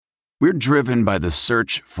We're driven by the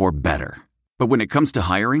search for better. But when it comes to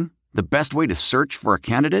hiring, the best way to search for a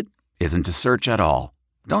candidate isn't to search at all.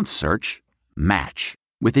 Don't search. Match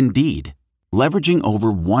with Indeed. Leveraging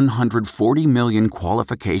over 140 million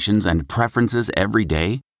qualifications and preferences every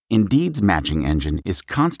day, Indeed's matching engine is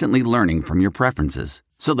constantly learning from your preferences.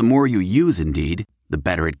 So the more you use Indeed, the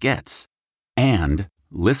better it gets. And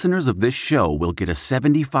listeners of this show will get a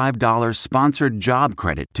 $75 sponsored job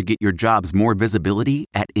credit to get your jobs more visibility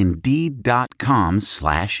at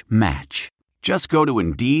Indeed.com/match. Just go to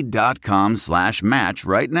Indeed.com/match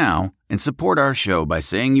right now and support our show by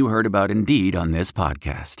saying you heard about Indeed on this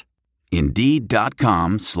podcast.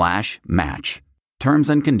 Indeed.com/match. Terms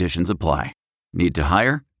and conditions apply. Need to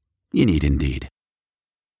hire? You need Indeed.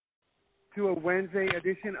 To a Wednesday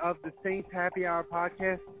edition of the Saints Happy Hour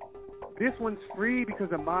podcast. This one's free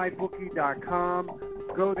because of MyBookie.com.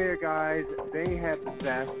 Go there, guys. They have the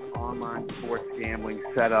best online sports gambling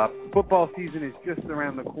setup. Football season is just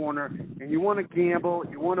around the corner, and you want to gamble,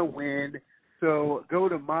 you want to win. So go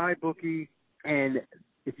to MyBookie, and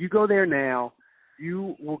if you go there now,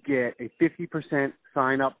 you will get a 50%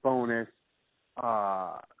 sign-up bonus.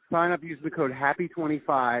 Sign up using the code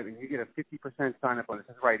HAPPY25, and you get a 50% sign-up bonus.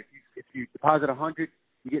 That's right. If you deposit $100,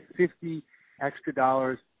 you get $50 extra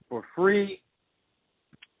dollars for free.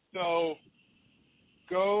 So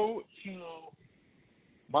go to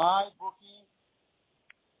MyBookie.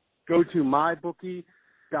 Go to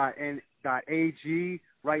mybookie.ag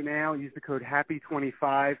right now. Use the code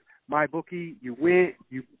HAPPY25. MyBookie, you win,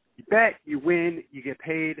 you bet, you win, you get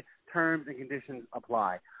paid. Terms and conditions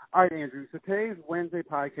apply. All right, Andrew. So today's Wednesday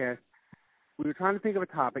podcast, we were trying to think of a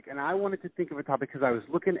topic, and I wanted to think of a topic because I was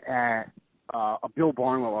looking at a Bill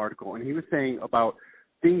Barnwell article, and he was saying about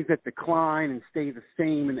things that decline and stay the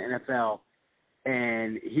same in the NFL.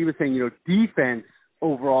 And he was saying, defense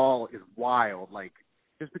overall is wild. Like,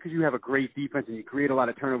 just because you have a great defense and you create a lot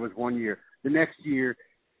of turnovers one year, the next year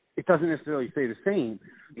it doesn't necessarily stay the same.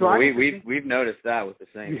 So well, we've noticed that with the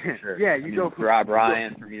Saints, for sure. Yeah, you go from Rob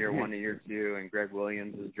Ryan from year one to year two, and Greg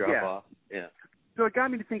Williams' drop off. Yeah. So it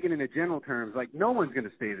got me to thinking in the general terms, like no one's going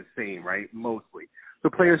to stay the same, right? Mostly. So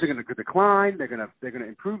players are going to decline. They're going to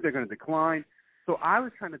improve. They're going to decline. So I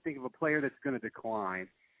was trying to think of a player that's going to decline,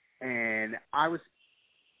 and I'm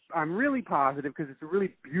really positive because it's a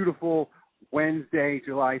really beautiful Wednesday,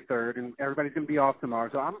 July 3rd, and everybody's going to be off tomorrow.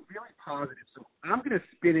 So I'm really positive. So I'm going to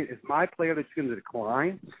spin it as my player that's going to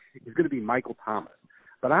decline is going to be Michael Thomas.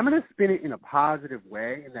 But I'm going to spin it in a positive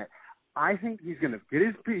way in that I think he's going to get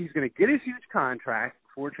his huge contract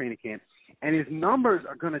before training camp, and his numbers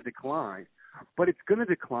are going to decline. But it's going to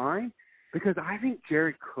decline because I think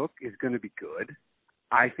Jared Cook is going to be good.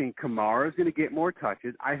 I think Kamara is going to get more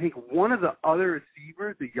touches. I think one of the other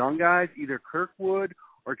receivers, the young guys, either Kirkwood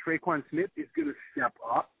or Traquan Smith, is going to step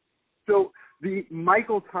up. So the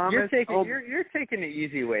Michael Thomas. You're taking the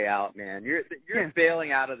easy way out, man. You're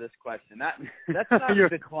bailing out of this question. That's not a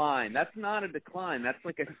decline. That's not a decline. That's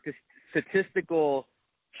like a statistical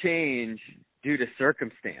change due to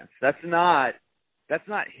circumstance. That's not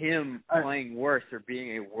him playing worse or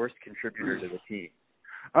being a worse contributor to the team.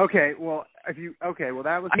 Okay, well, that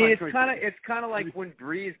was. I mean, it's kind of like when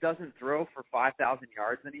Breeze doesn't throw for 5,000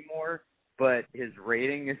 yards anymore, but his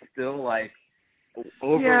rating is still like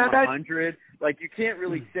over 100. Like you can't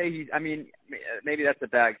really say he's. I mean, maybe that's a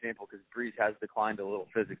bad example because Breeze has declined a little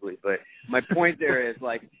physically. But my point there is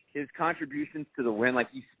like his contributions to the win.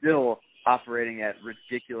 Like he's still operating at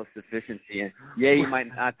ridiculous efficiency, and he might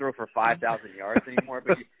not throw for 5,000 yards anymore,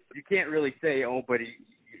 but you can't really say,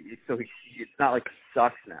 it's not like he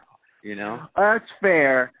sucks now, That's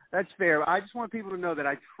fair. I just want people to know that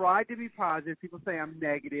I tried to be positive. People say I'm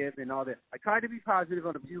negative and all that. I tried to be positive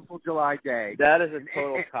on a beautiful July day. That is a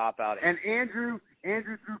total cop-out. And Andrew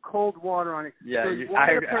threw cold water on it. Yeah, so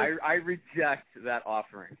I reject that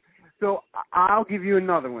offering. So I'll give you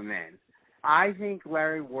another one then. I think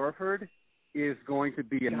Larry Warford is going to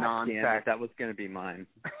be a non-factor. That was going to be mine.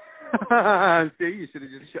 See, you should have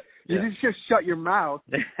just shut your mouth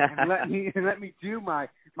and let me do my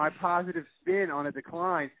positive spin on a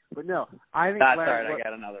decline. But no, I think that's all right. I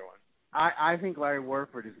got another one. I think Larry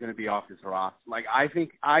Warford is going to be off this roster. Like I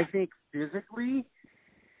think physically,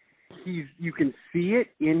 you can see it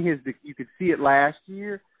you could see it last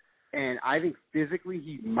year, and I think physically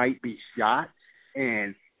he might be shot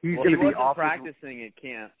and. He wasn't practicing at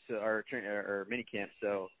camp or mini camp,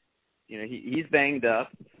 so he's banged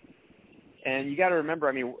up. And you got to remember,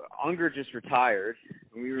 I mean, Unger just retired.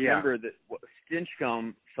 And we remember that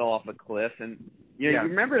Stinchcomb fell off a cliff, and you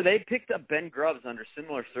remember they picked up Ben Grubbs under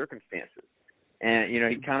similar circumstances, and he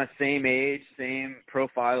kind of same age, same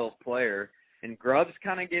profile of player. And Grubbs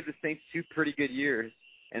kind of gave the Saints 2 pretty good years,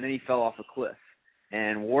 and then he fell off a cliff.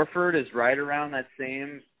 And Warford is right around that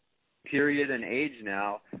same period and age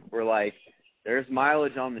now where, like, there's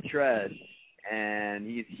mileage on the tread, and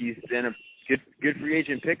he's been a good free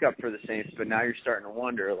agent pickup for the Saints, but now you're starting to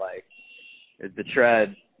wonder, like, is the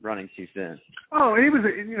tread running too thin? Oh, and he was,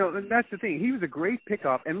 that's the thing. He was a great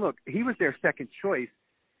pickup, and look, he was their second choice.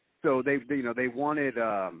 So they wanted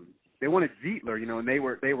Zietler, and they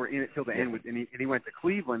were in it till the end, and he went to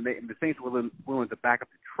Cleveland. And the Saints were willing to back up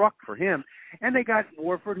the truck for him, and they got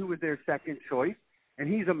Warford, who was their second choice,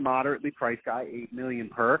 and he's a moderately priced guy, $8 million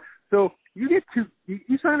per. So you get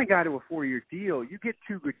you sign a guy to a 4-year deal, you get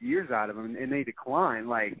 2 good years out of him, and they decline.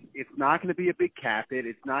 Like, it's not going to be a big cap hit.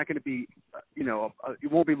 It's not going to be,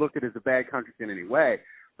 it won't be looked at as a bad contract in any way.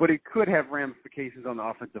 But it could have ramifications on the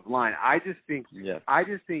offensive line. I just think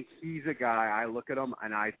he's a guy. I look at him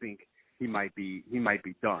and I think he might be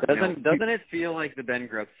done. Doesn't it feel like the Ben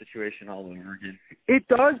Grubbs situation all over again? It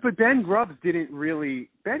does, but Ben Grubbs didn't really.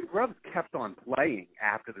 Ben Grubbs kept on playing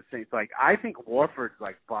after the Saints. Like, I think Warford's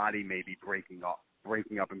body may be breaking up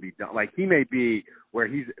and be done. Like, he may be where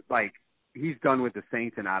he's done with the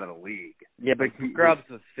Saints and out of the league. Yeah, but Grubbs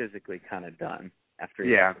was physically kind of done. After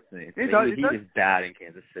he was bad in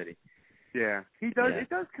Kansas City. Yeah, he does. Yeah. It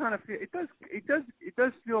does kind of feel. It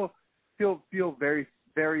does feel very,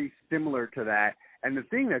 very similar to that. And the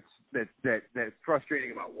thing that's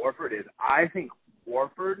frustrating about Warford is I think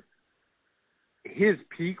Warford, his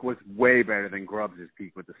peak was way better than Grubbs'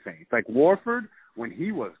 peak with the Saints. Like, Warford, when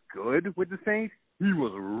he was good with the Saints, he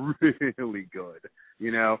was really good.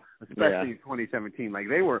 Especially in 2017. Like,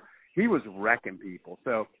 he was wrecking people.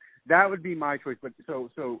 So that would be my choice, but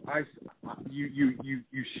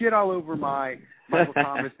you shit all over my Michael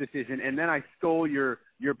Thomas decision, and then I stole your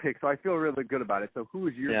pick, so I feel really good about it. So who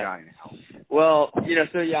is your guy now? Well,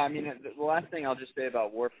 the last thing I'll just say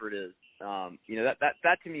about Warford is,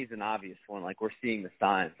 that to me is an obvious one. Like, we're seeing the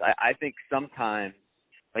signs. I think sometimes,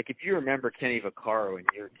 like, if you remember Kenny Vaccaro in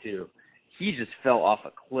year 2, he just fell off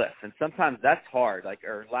a cliff, and sometimes that's hard. Like,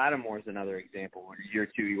 or Lattimore's another example where year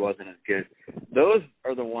 2 he wasn't as good. Those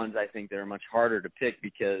are the ones I think that are much harder to pick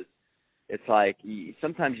because it's like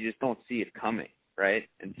sometimes you just don't see it coming, right?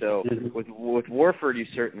 And so with Warford, you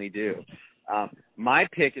certainly do. My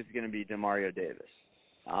pick is going to be Demario Davis,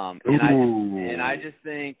 and I just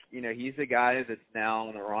think he's a guy that's now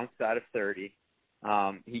on the wrong side of 30.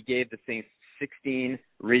 He gave the Saints 16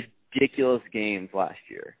 ridiculous games last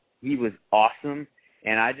year. He was awesome,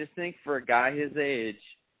 and I just think for a guy his age,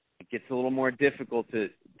 it gets a little more difficult to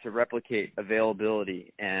replicate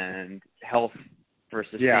availability and health for a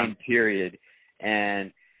sustained period.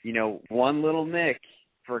 And, one little nick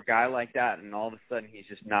for a guy like that, and all of a sudden he's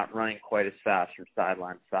just not running quite as fast from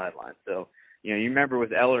sideline to sideline. So, you remember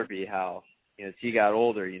with Ellerbe how, as he got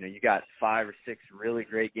older, you got 5 or 6 really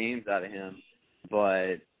great games out of him,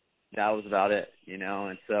 but that was about it,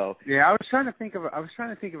 and so. Yeah, I was trying to think of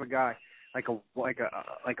a guy like a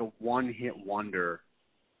one-hit wonder.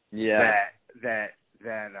 Yeah. That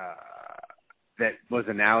was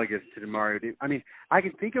analogous to Demario Davis. I mean, I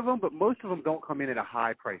can think of them, but most of them don't come in at a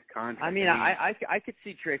high-priced contract. I could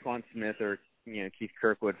see Tre'Quan Smith or Keith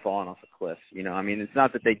Kirkwood falling off a cliff. It's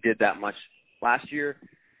not that they did that much last year,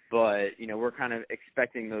 but we're kind of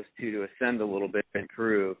expecting those two to ascend a little bit and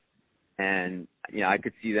improve. And, I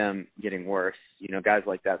could see them getting worse. Guys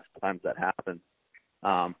like that, sometimes that happens.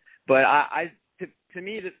 But to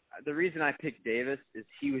me, the reason I picked Davis is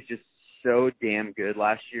he was just so damn good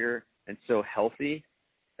last year and so healthy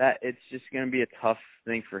that it's just going to be a tough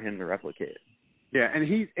thing for him to replicate. Yeah, and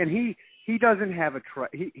he doesn't have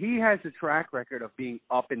he has a track record of being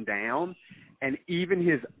up and down, and even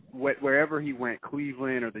his wherever he went,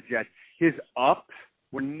 Cleveland or the Jets, his ups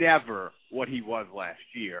were never what he was last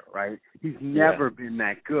year, right? He's never been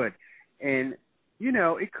that good. And,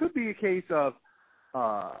 it could be a case of,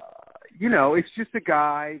 it's just a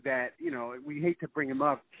guy that, we hate to bring him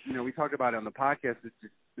up. We talked about it on the podcast, it's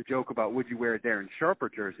just the joke about would you wear a Darren Sharper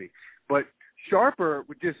jersey. But Sharper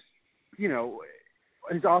would just,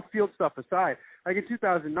 his off-field stuff aside, like in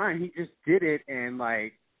 2009, he just did it, and,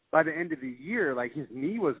 like, by the end of the year, like, his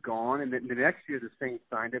knee was gone, and then the next year the Saints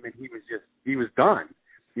signed him, and he was done.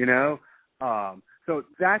 So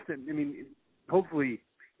that's hopefully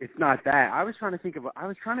it's not that. I was trying to think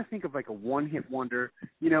of like a one-hit wonder.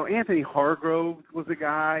 Anthony Hargrove was a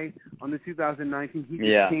guy on the 2019.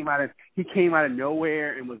 He came out of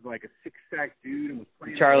nowhere and was like a 6-sack dude and was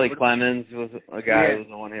playing. Charlie Clemens was a guy who was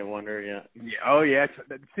a one-hit wonder. Yeah. Yeah. Oh yeah.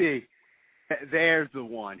 See, There's the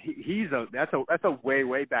one. That's a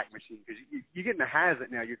way back machine, because you get in the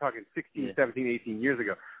hazard now. You're talking 16, 17, 18 years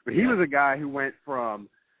ago. But he was a guy who went from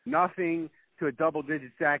nothing to a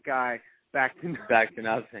double-digit sack guy back to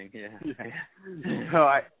nothing. Yeah. So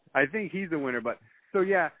I think he's the winner. But so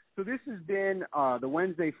this has been the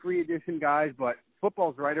Wednesday free edition, guys. But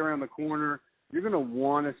football's right around the corner. You're going to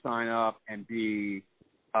want to sign up and be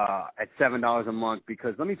at $7 a month,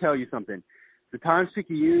 because let me tell you something. The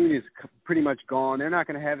Times-Picayune is pretty much gone. They're not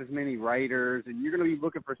going to have as many writers, and you're going to be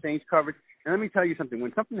looking for Saints coverage. And let me tell you something.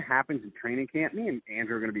 When something happens in training camp, me and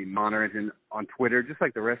Andrew are going to be monitoring on Twitter, just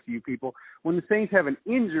like the rest of you people. When the Saints have an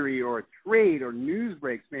injury or a trade or news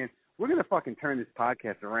breaks, man, we're going to fucking turn this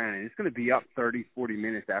podcast around, and it's going to be up 30, 40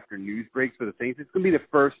 minutes after news breaks for the Saints. It's going to be the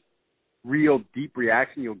first real deep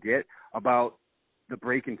reaction you'll get about the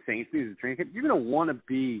breaking Saints news in training camp. You're going to want to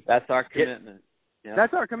be – That's our commitment. Yeah.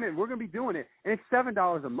 That's our commitment. We're going to be doing it, and it's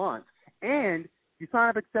 $7 a month. And you sign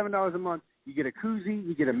up at $7 a month, you get a koozie,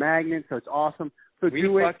 you get a magnet, so it's awesome. So we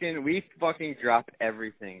fucking drop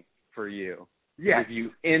everything for you. Yeah, give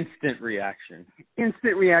you instant reaction.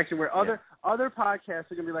 Instant reaction. Where other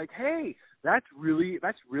podcasts are going to be like, hey, that's really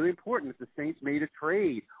important. If the Saints made a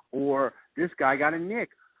trade or this guy got a nick,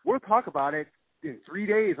 we'll talk about it in 3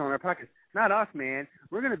 days on our podcast. Not us, man.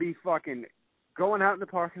 We're going to be fucking going out in the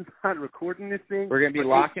parking lot, recording this thing. We're going to be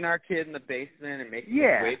locking our kid in the basement and making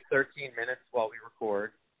him wait 13 minutes while we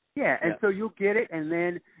record. Yeah, and so you'll get it, and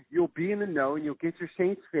then you'll be in the know, and you'll get your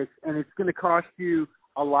Saints fix, and it's going to cost you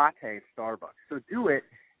a latte at Starbucks. So do it.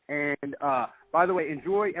 And, by the way,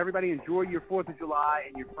 everybody enjoy your 4th of July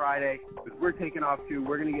and your Friday, because we're taking off, too.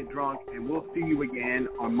 We're going to get drunk, and we'll see you again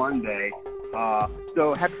on Monday.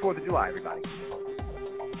 So happy 4th of July, everybody.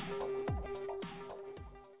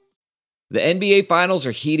 The NBA Finals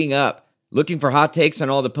are heating up. Looking for hot takes on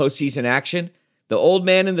all the postseason action? The Old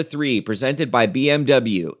Man and the Three, presented by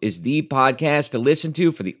BMW, is the podcast to listen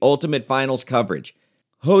to for the ultimate finals coverage.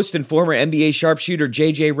 Host and former NBA sharpshooter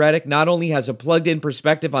JJ Redick not only has a plugged-in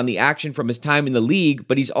perspective on the action from his time in the league,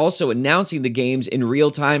 but he's also announcing the games in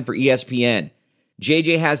real time for ESPN.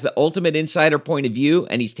 JJ has the ultimate insider point of view,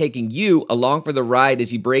 and he's taking you along for the ride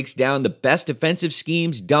as he breaks down the best defensive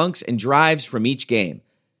schemes, dunks, and drives from each game.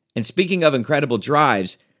 And speaking of incredible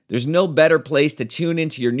drives, there's no better place to tune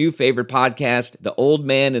into your new favorite podcast, The Old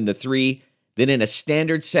Man and the Three, than in a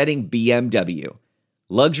standard-setting BMW.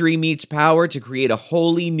 Luxury meets power to create a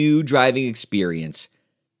wholly new driving experience.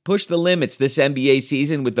 Push the limits this NBA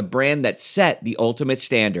season with the brand that set the ultimate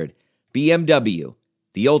standard, BMW,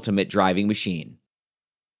 the ultimate driving machine.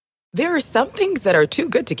 There are some things that are too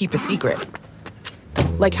good to keep a secret.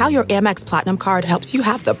 Like how your Amex Platinum card helps you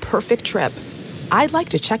have the perfect trip. I'd like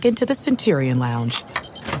to check into the Centurion Lounge.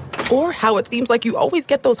 Or how it seems like you always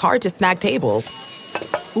get those hard-to-snag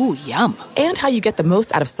tables. Ooh, yum. And how you get the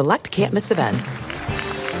most out of select can't-miss events.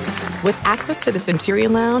 With access to the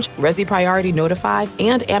Centurion Lounge, Resi Priority Notified,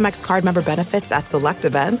 and Amex card member benefits at select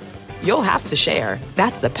events, you'll have to share.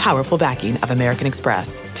 That's the powerful backing of American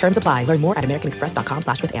Express. Terms apply. Learn more at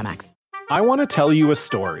americanexpress.com/withAmex. I want to tell you a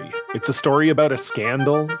story. It's a story about a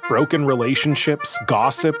scandal, broken relationships,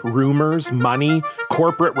 gossip, rumors, money,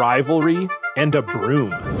 corporate rivalry, and a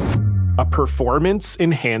broom. A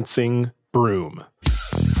performance-enhancing broom.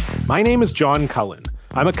 My name is John Cullen.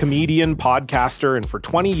 I'm a comedian, podcaster, and for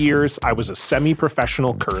 20 years, I was a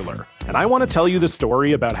semi-professional curler. And I want to tell you the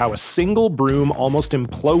story about how a single broom almost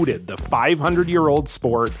imploded the 500-year-old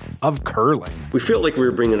sport of curling. We feel like we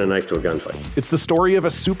were bringing a knife to a gunfight. It's the story of a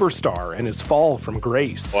superstar and his fall from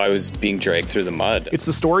grace. Well, I was being dragged through the mud. It's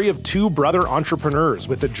the story of two brother entrepreneurs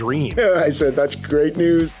with a dream. I said, that's great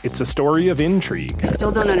news. It's a story of intrigue. I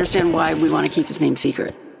still don't understand why we want to keep his name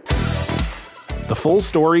secret. The full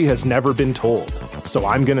story has never been told, so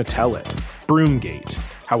I'm going to tell it. Broomgate,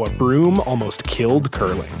 how a broom almost killed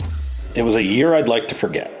curling. It was a year I'd like to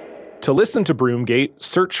forget. To listen to Broomgate,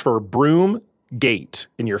 search for Broomgate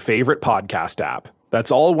in your favorite podcast app.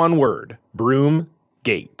 That's all one word,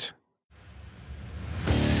 Broomgate.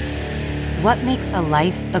 What makes a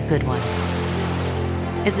life a good one?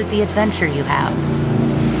 Is it the adventure you have?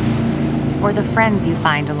 Or the friends you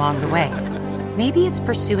find along the way? Maybe it's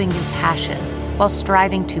pursuing your passion while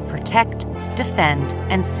striving to protect, defend,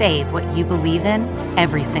 and save what you believe in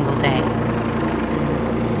every single day.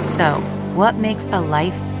 So, what makes a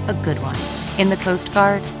life a good one? In the Coast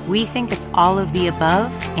Guard, we think it's all of the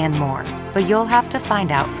above and more, but you'll have to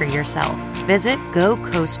find out for yourself. Visit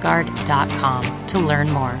GoCoastGuard.com to learn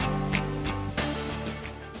more.